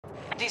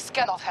This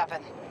cannot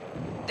happen.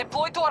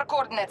 Deploy to our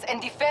coordinates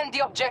and defend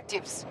the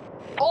objectives.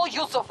 All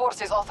use of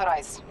force is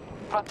authorized.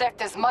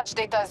 Protect as much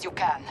data as you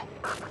can.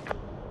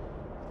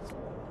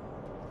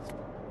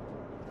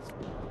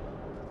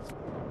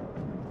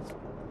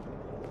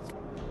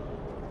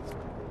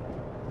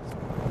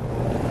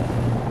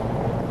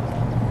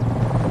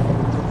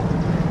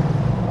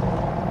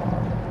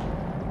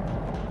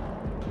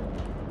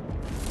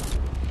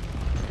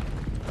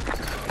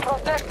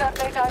 Protect that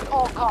data at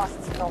all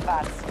costs,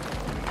 nomads.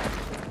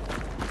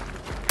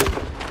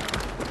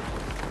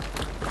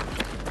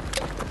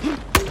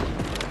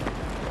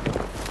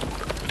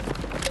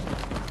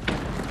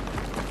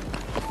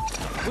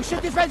 We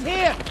should defend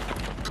here!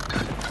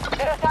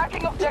 They're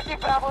attacking Objective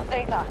Bravo's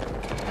data.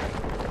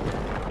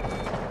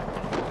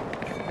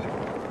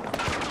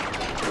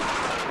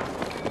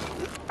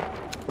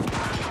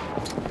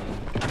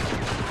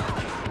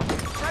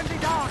 Friendly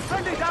down!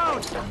 Friendly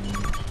down!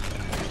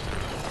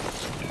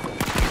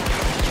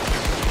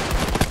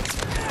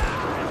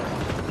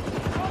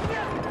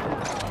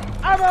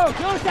 Ammo!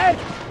 Use it!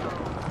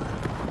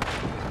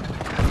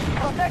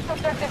 Protect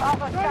Objective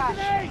Alpha's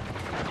cache.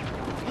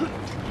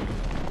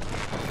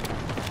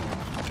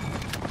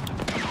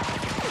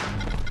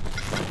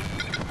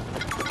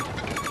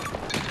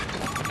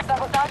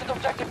 Sabotage at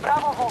Objective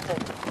Bravo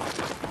halted.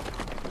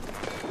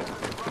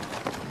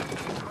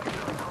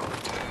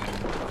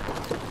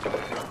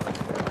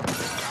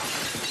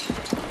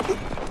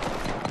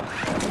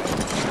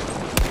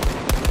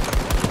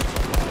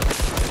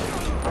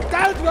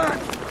 Down one!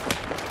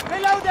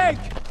 Reloading!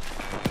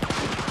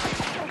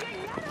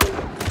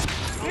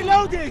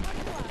 Reloading!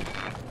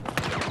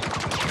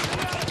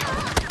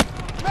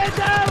 Man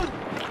down!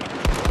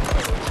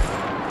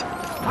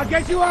 I'll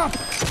get you up!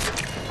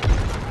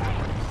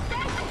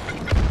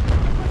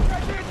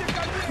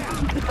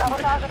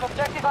 Sabotage of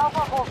Objective Alpha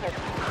halted.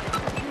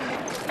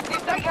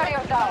 System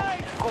carrier down.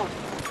 Good.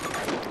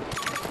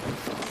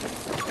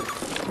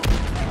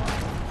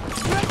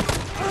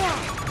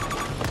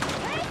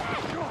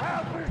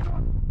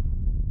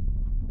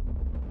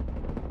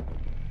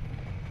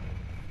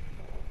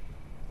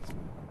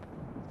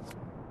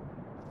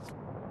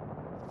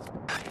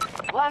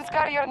 Lance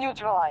carrier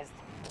neutralized.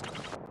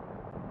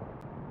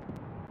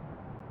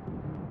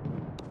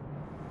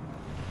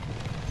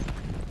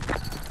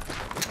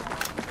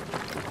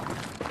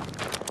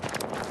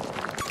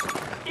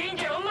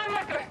 Danger on my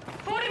marker!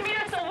 40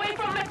 meters away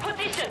from my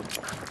position!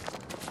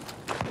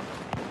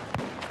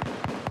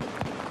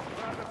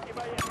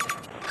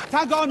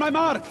 Tango on my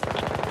mark!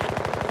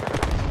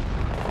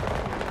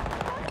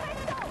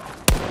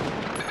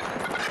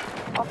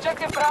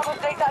 Objective Bravo's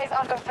data is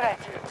under threat.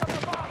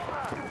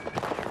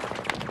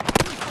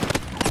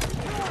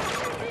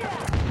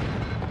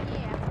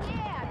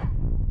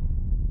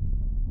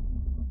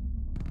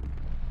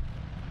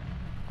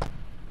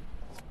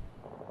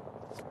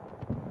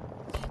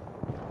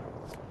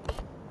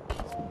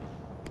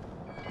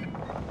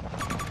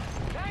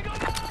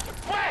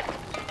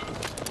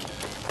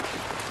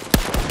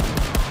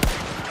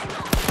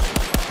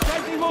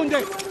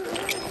 Wounded!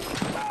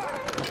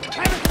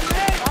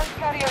 Lance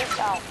carrier is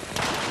down.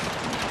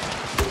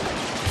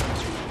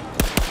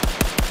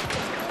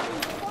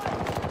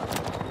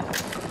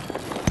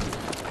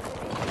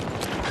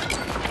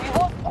 We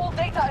want all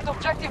data at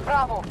Objective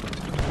Bravo.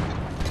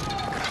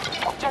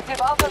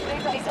 Objective Alpha's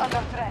data is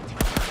under threat.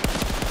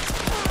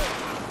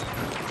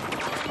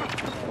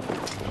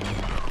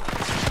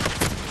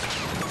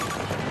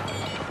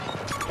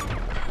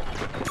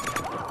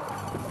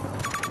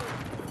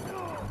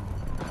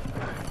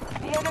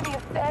 The enemy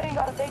is tearing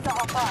our data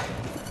apart.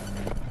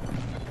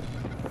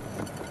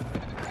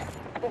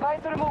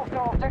 Device removed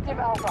from Objective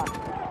Alpha.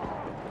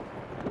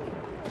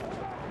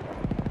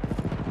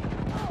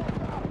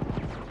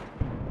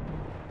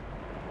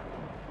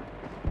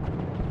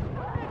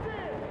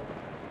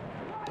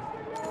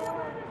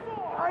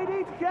 I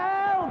need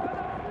help!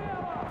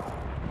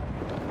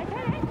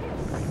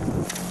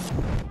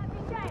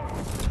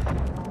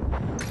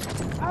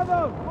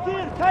 Ammo!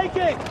 Here, take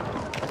it!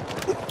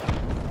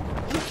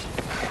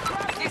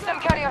 System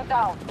carrier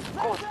down.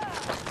 Good.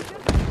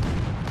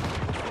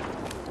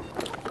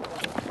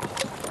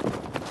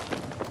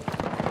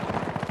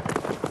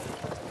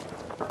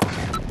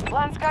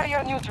 Lance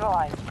carrier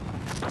neutralized.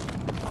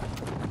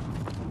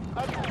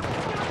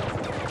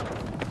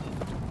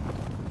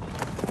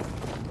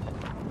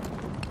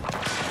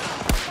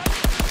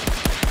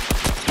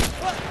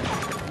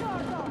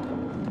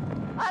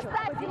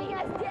 Оставьте меня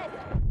здесь!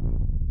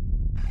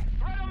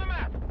 Right on the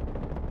map!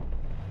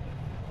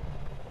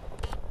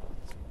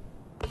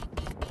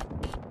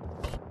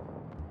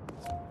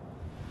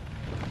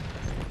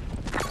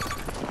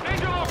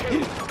 Danger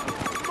located!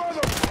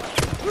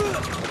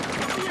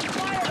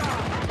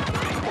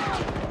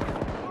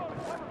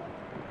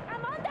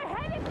 I'm under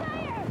heavy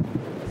fire!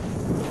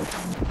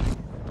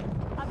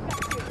 I've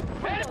got you.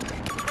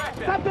 Track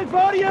that! Something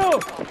for you!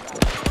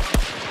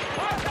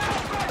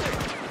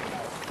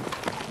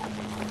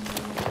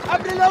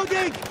 I'm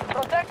reloading!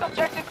 Protect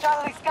Objective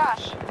Charlie's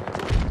cache.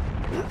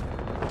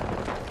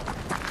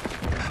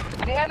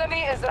 The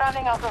enemy is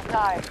running out of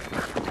time.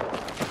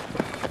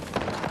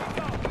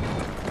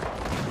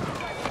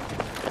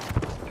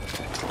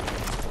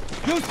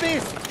 Use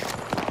this!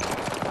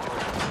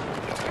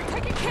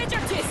 Taking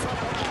casualties!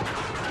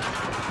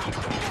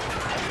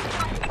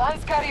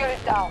 Lance carrier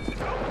is down.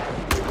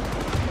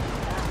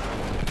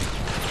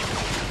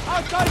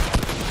 Outside!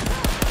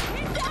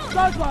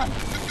 Third one!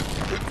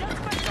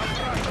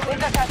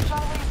 Data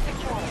capture is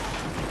secure.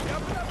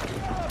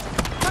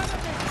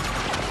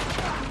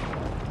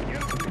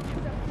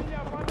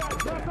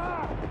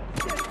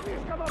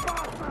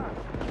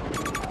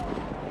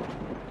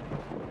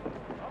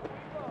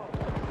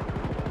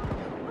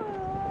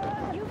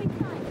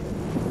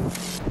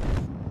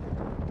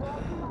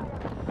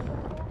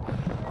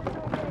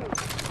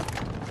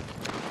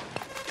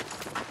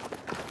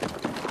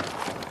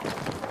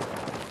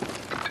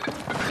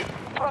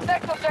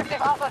 Protect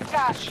objective Alpha's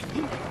cache.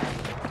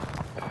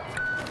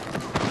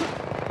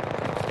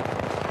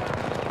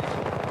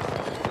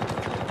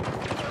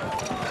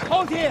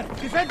 Hold here!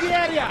 Defend the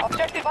area!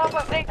 Objective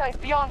Alpha's data is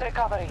beyond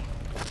recovery.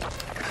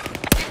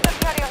 System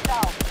carrier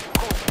down.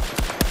 Good.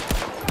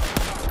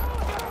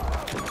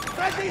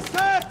 Ready,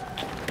 sir!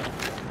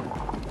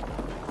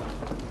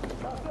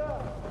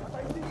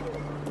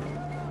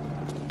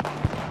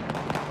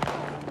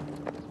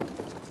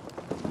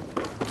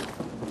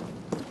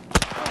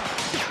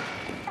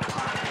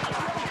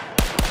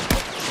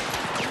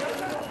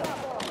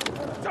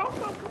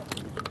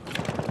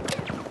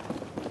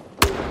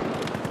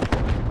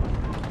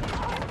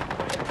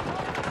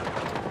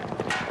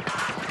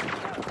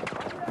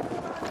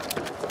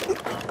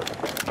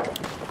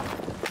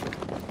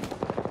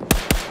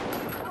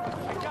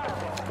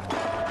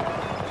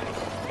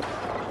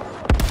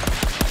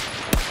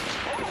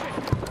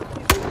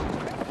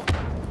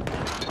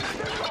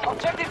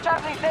 Objective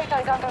Charlie's data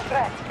is under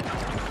threat.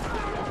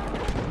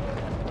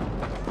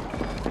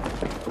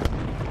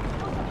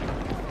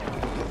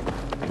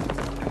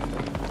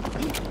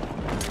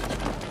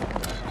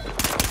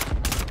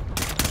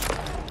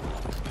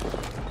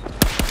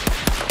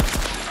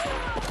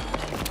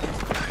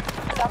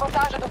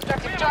 Sabotage at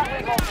objective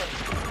Charlie halted.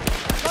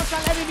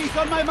 Hostile enemies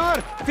on my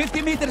mark!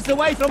 50 meters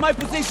away from my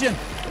position!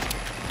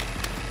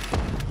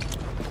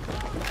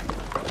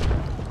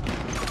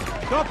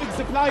 Dropping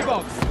supply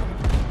box!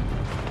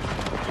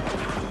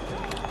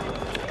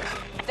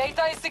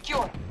 Data is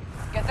secure.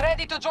 Get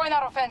ready to join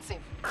our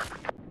offensive.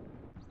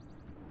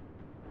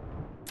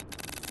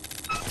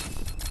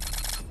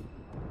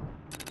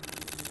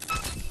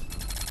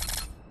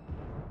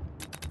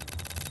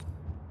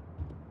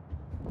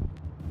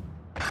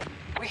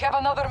 We have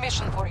another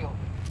mission for you.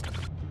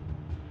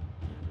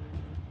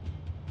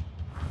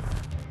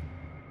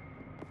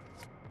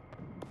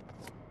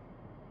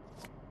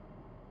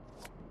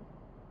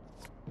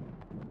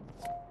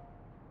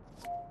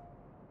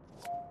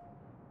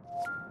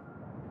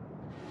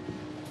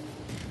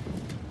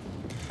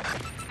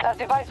 That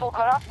device will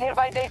corrupt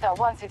nearby data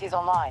once it is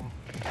online.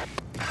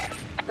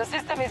 The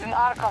system is in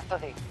our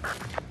custody.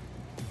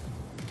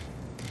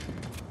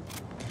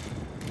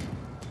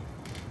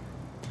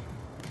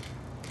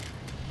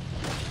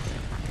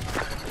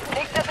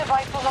 Take the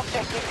device to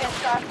objective and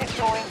start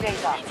destroying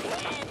data.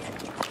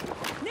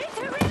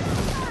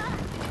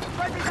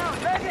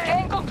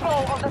 Gain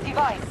control of the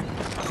device.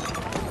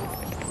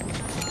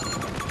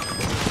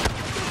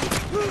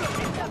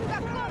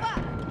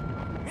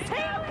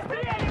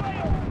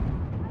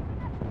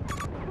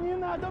 Не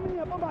надо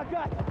мне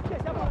помогать!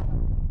 Здесь обратно!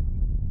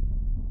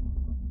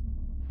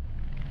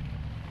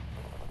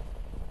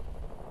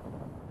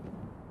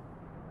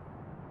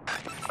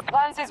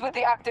 Lance is with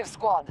the active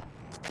squad.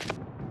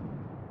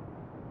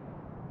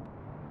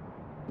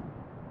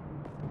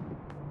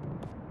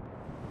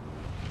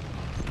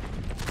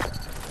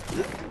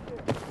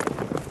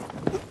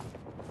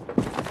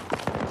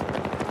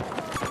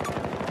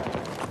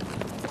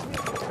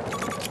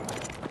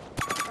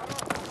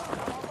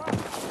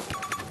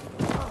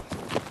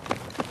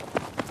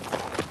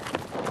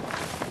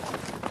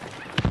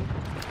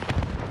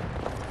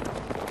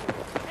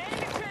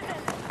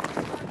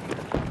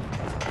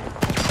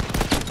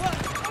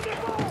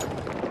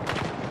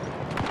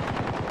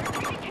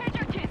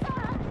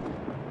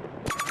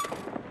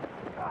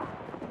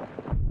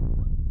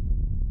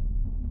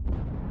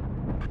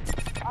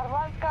 Our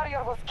Lance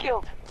carrier was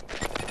killed.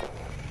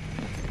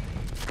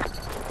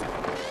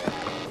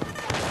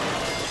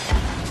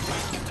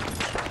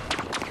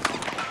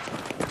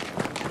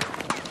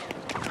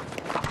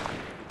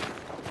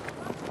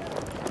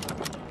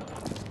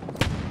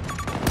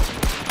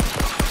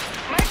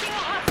 Marking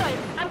a hostile.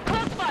 I'm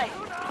close by.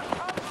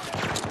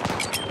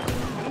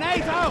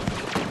 Grenade out!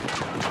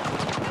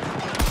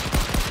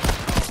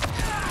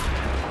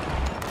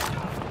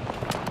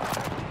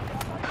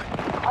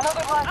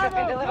 Another Lance has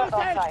been delivered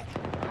on site.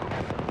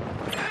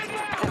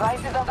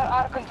 Device is under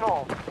our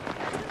control.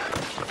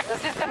 The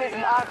system is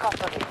in our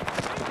custody.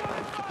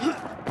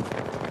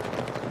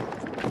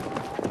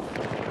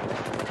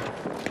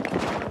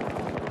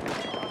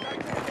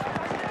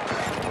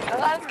 The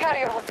Lance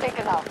carrier was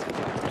taken out.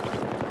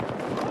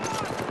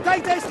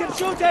 Tight Esker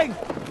shooting!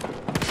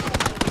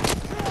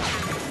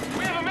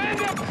 We have a man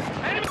down!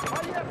 Enemy!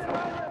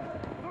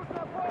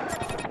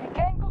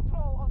 Regain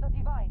control of the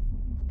device.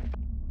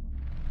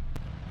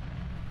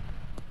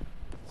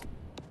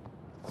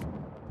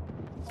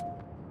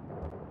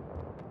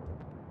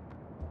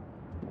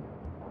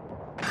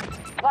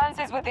 Lance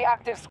is with the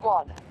active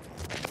squad.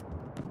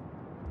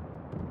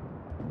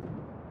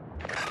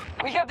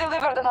 We have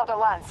delivered another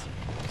Lance.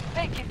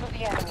 Take it to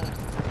the enemy.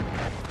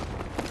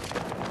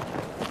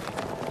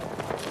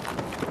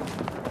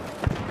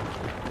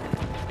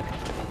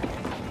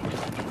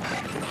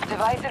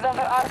 Device is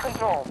under our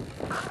control.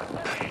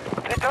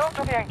 Return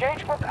to the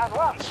engagement at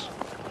once.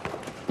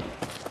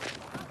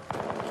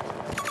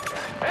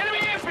 Enemy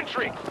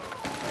infantry!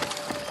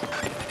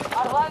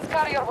 Our Lance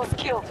carrier was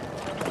killed.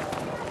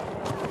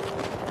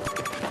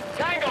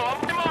 Tango,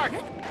 on the mark!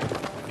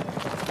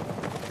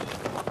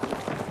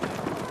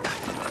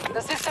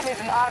 The system is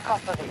in our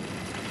custody.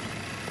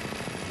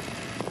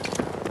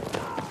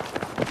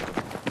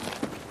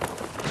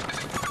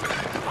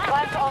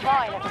 Lance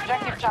online at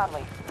Objective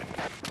Charlie.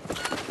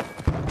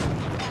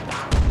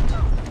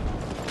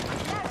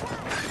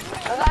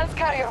 The Lance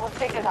carrier was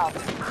taken out.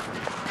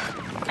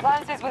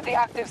 Lance is with the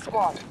active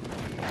squad.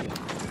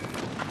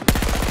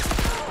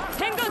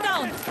 Tango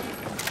down!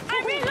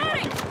 I'm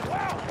reloading!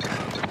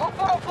 Look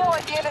for a flaw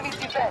in the enemy's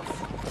defense.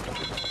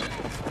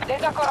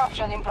 Data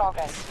corruption in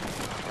progress.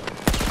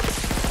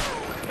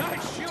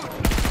 Nice shoot!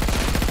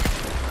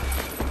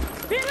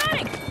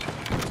 Reloading!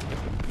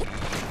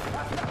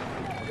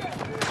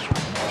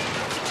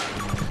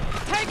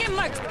 Target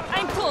marked.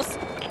 I'm close.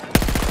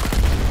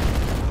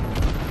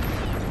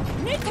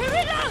 Need to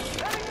reload!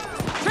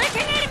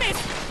 Breaking enemies!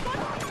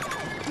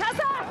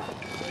 Nazar!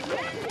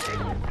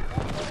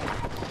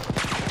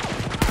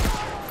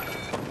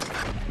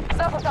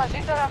 Sabotage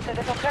interrupted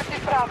at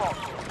Objective Bravo.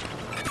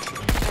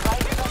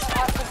 Device is under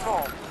our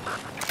control.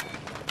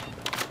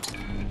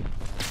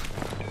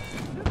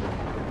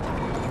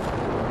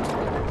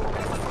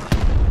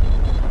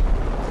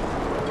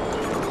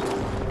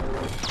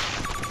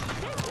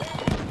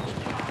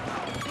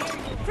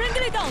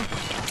 Friendly down!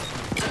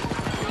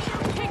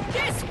 Take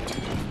this!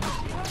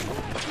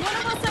 One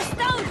of us is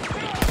down!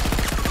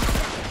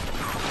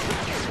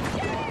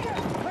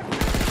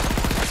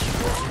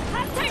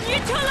 Hashtag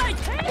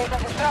neutralized! Data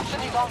destruction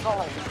is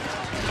ongoing.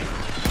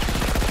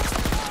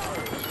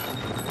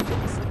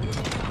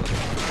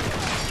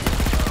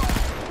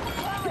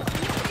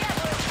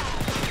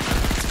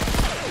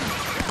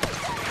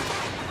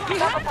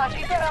 Sabotage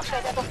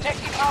interrupted at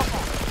Objective Alpha.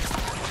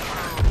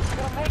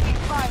 We're making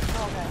fine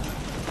progress.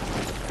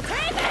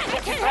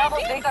 Hey, Bravo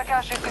data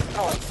cache is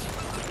destroyed.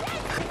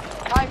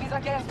 Time is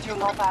against you,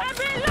 Nomad. I'm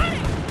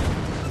reloading!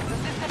 The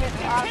system is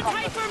in our Hit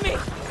high custody. for me!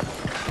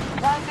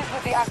 Lance is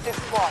with the active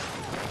squad.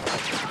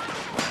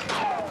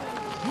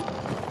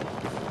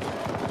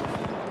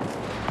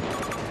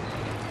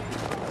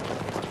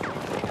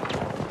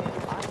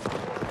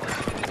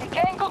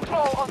 Regain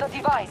control of the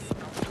device.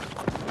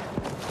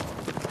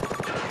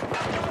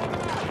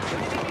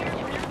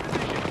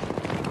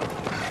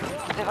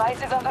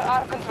 Device is under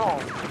our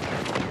control.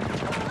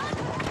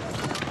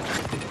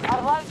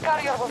 Our Lance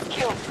carrier was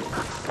killed.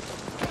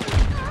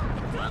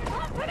 Don't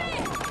come to me!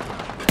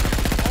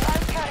 The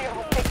Lance carrier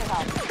was taken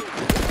out.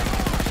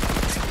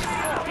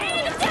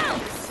 Enemy down!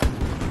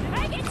 I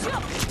get you!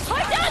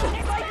 Hold on!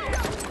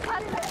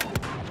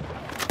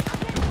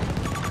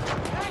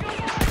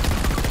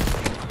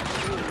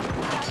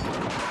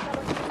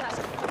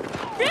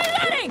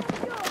 Reloading!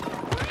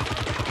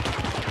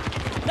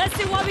 Let's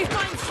see what we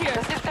find here.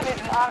 The system is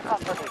in our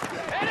custody.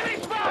 Enemy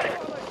spotted!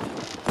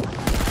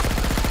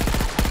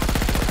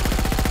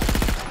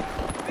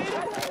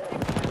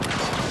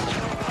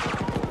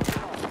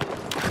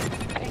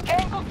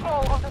 Regain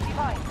control of the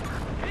device.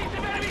 Need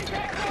some enemy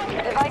tanks!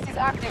 Device is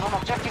active on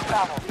Objective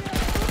Bravo.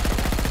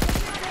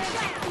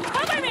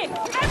 Cover me!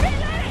 I'm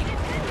reloading!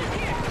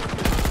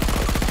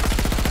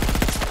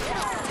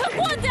 Took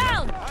one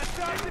down!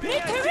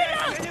 Need to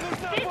reload!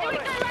 He's doing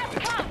the last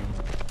count!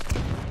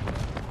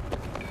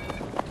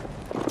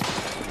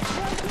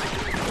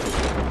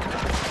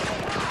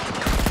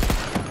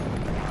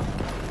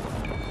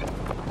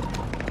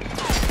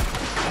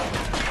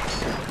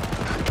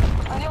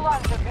 A new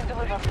Lance has been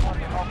delivered for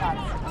you, Nomad.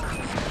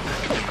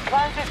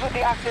 Lance is with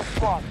the active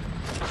squad.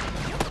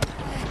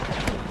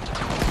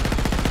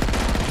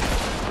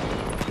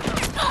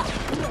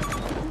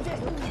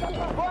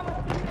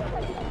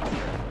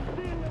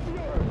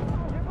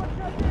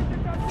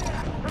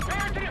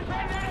 Prepare to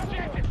defend that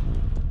objective!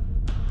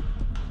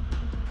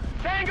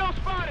 Tango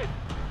spotted!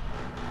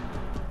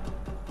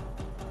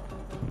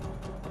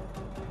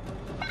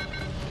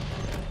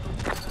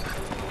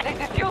 They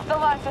defused the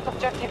Lance at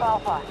Objective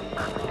Alpha.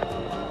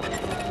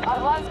 Our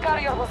Lance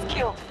carrier was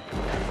killed.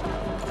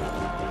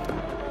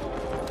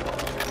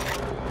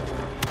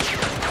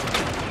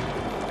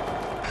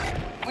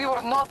 We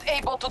were not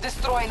able to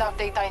destroy enough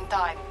data in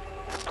time.